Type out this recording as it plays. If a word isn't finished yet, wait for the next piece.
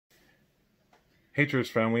Hey, church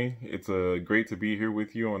family. It's great to be here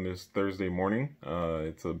with you on this Thursday morning.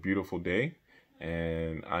 It's a beautiful day,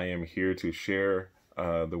 and I am here to share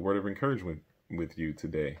the word of encouragement with you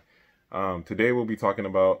today. Today, we'll be talking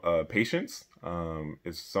about patience.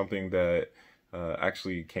 It's something that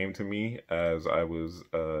actually came to me as I was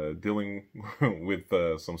dealing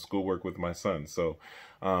with some schoolwork with my son.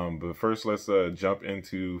 But first, let's jump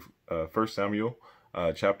into 1 Samuel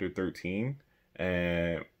chapter 13.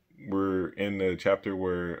 And we're in the chapter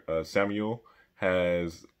where Samuel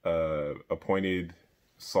has appointed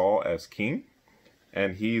Saul as king,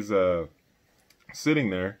 and he's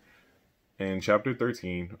sitting there in chapter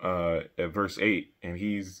 13 at verse 8, and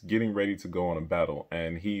he's getting ready to go on a battle,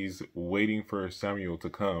 and he's waiting for Samuel to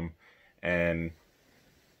come and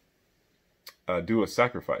do a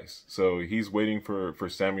sacrifice. So he's waiting for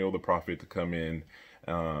Samuel the prophet to come in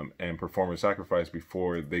and perform a sacrifice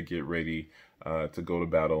before they get ready to go to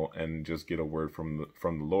battle and just get a word from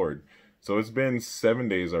the Lord. So it's been 7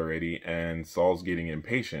 days already, and Saul's getting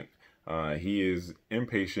impatient. He is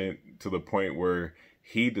impatient to the point where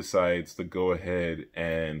he decides to go ahead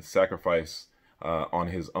and sacrifice on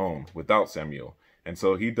his own without Samuel. And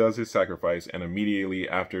so he does his sacrifice, and immediately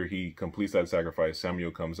after he completes that sacrifice,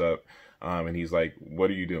 Samuel comes up and he's like,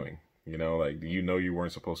 "What are you doing? Like, you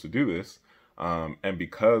weren't supposed to do this." And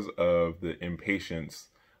because of the impatience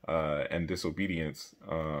and disobedience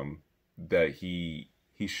that he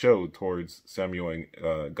showed towards Samuel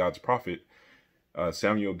and God's prophet,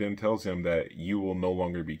 Samuel then tells him that you will no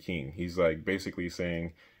longer be king. He's like basically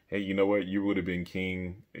saying, hey, you know what? You would have been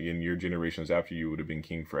king in your generations after you would have been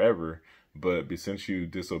king forever. But since you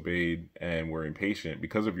disobeyed and were impatient,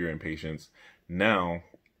 because of your impatience, now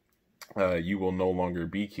you will no longer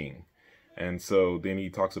be king. And so then he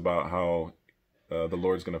talks about how the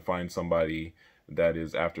Lord's going to find somebody that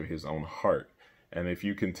is after his own heart. And if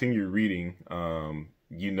you continue reading,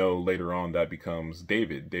 later on that becomes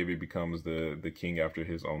David. David becomes the king after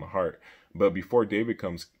his own heart. But before David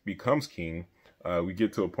becomes king, we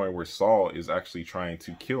get to a point where Saul is actually trying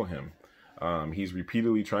to kill him. He's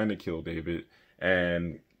repeatedly trying to kill David.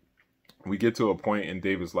 And we get to a point in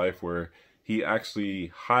David's life where he actually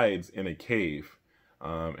hides in a cave.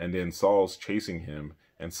 And then Saul's chasing him.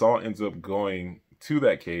 And Saul ends up going to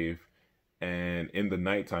that cave, and in the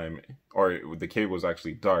nighttime, or the cave was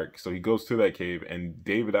actually dark, so he goes to that cave, and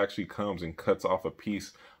David actually comes and cuts off a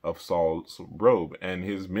piece of Saul's robe, and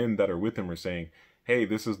his men that are with him are saying, hey,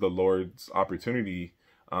 this is the Lord's opportunity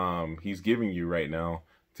he's giving you right now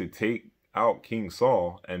to take out King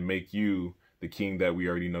Saul and make you the king that we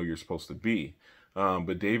already know you're supposed to be.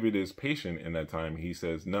 But David is patient in that time. He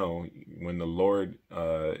says, no, when the Lord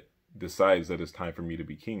decides that it's time for me to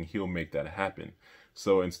be king, he'll make that happen.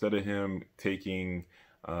 So instead of him taking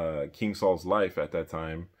King Saul's life at that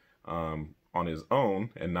time on his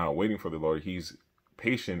own and not waiting for the Lord, he's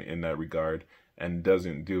patient in that regard and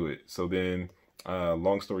doesn't do it. So then,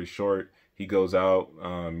 long story short, he goes out,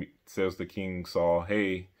 says to King Saul,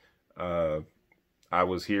 hey, I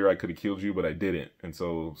was here, I could have killed you, but I didn't. And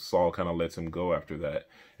so Saul kind of lets him go after that.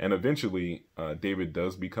 And eventually, David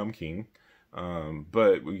does become king.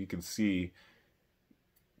 But you can see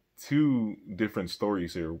two different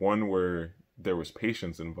stories here. One where there was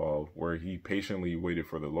patience involved, where he patiently waited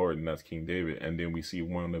for the Lord, and that's King David. And then we see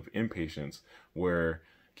one of impatience, where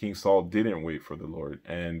King Saul didn't wait for the Lord.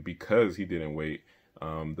 And because he didn't wait,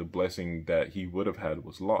 the blessing that he would have had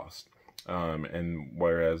was lost. And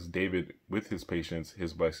whereas David, with his patience,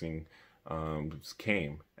 his blessing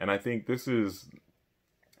came. And I think this is,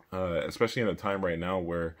 especially in a time right now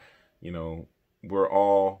where, we're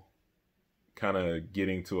all kind of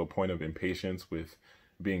getting to a point of impatience with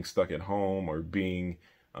being stuck at home, or being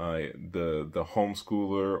the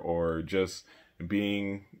homeschooler, or just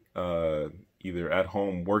being either at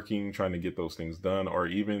home working, trying to get those things done, or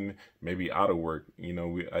even maybe out of work.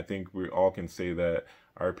 I think we all can say that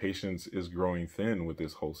our patience is growing thin with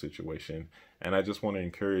this whole situation. And I just want to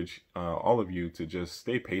encourage all of you to just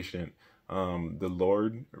stay patient. The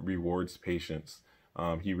Lord rewards patience.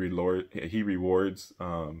 He rewards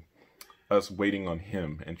us waiting on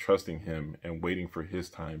him and trusting him and waiting for his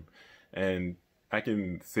time. And I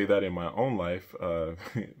can say that in my own life,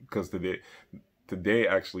 because today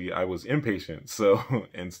actually I was impatient. So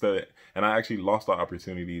and I actually lost the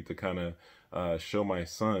opportunity to kind of show my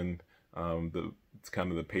son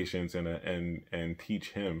the patience and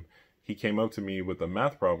teach him. He came up to me with a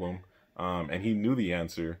math problem, and he knew the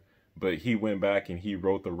answer, but he went back and he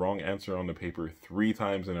wrote the wrong answer on the paper 3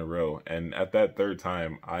 times in a row. And at that third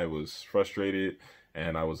time, I was frustrated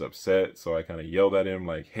and I was upset. So I kind of yelled at him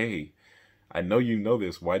like, hey, I know you know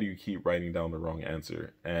this. Why do you keep writing down the wrong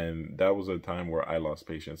answer? And that was a time where I lost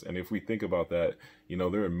patience. And if we think about that, you know,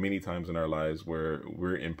 there are many times in our lives where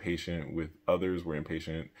we're impatient with others, we're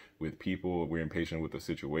impatient with people, we're impatient with the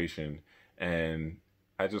situation. And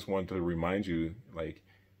I just want to remind you, like,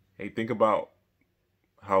 hey, think about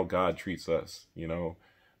how God treats us. You know,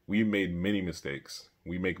 we made many mistakes.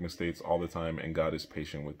 We make mistakes all the time, and God is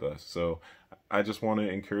patient with us. So I just want to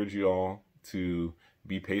encourage you all to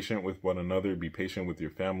be patient with one another, be patient with your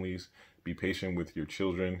families, be patient with your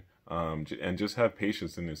children, and just have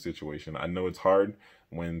patience in this situation. I know it's hard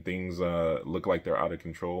when things look like they're out of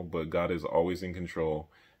control, but God is always in control.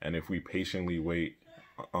 And if we patiently wait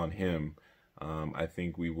on Him, I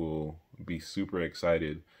think we will be super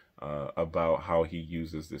excited about how He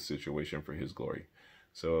uses this situation for His glory.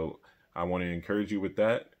 So I want to encourage you with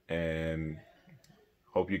that, and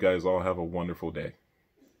hope you guys all have a wonderful day.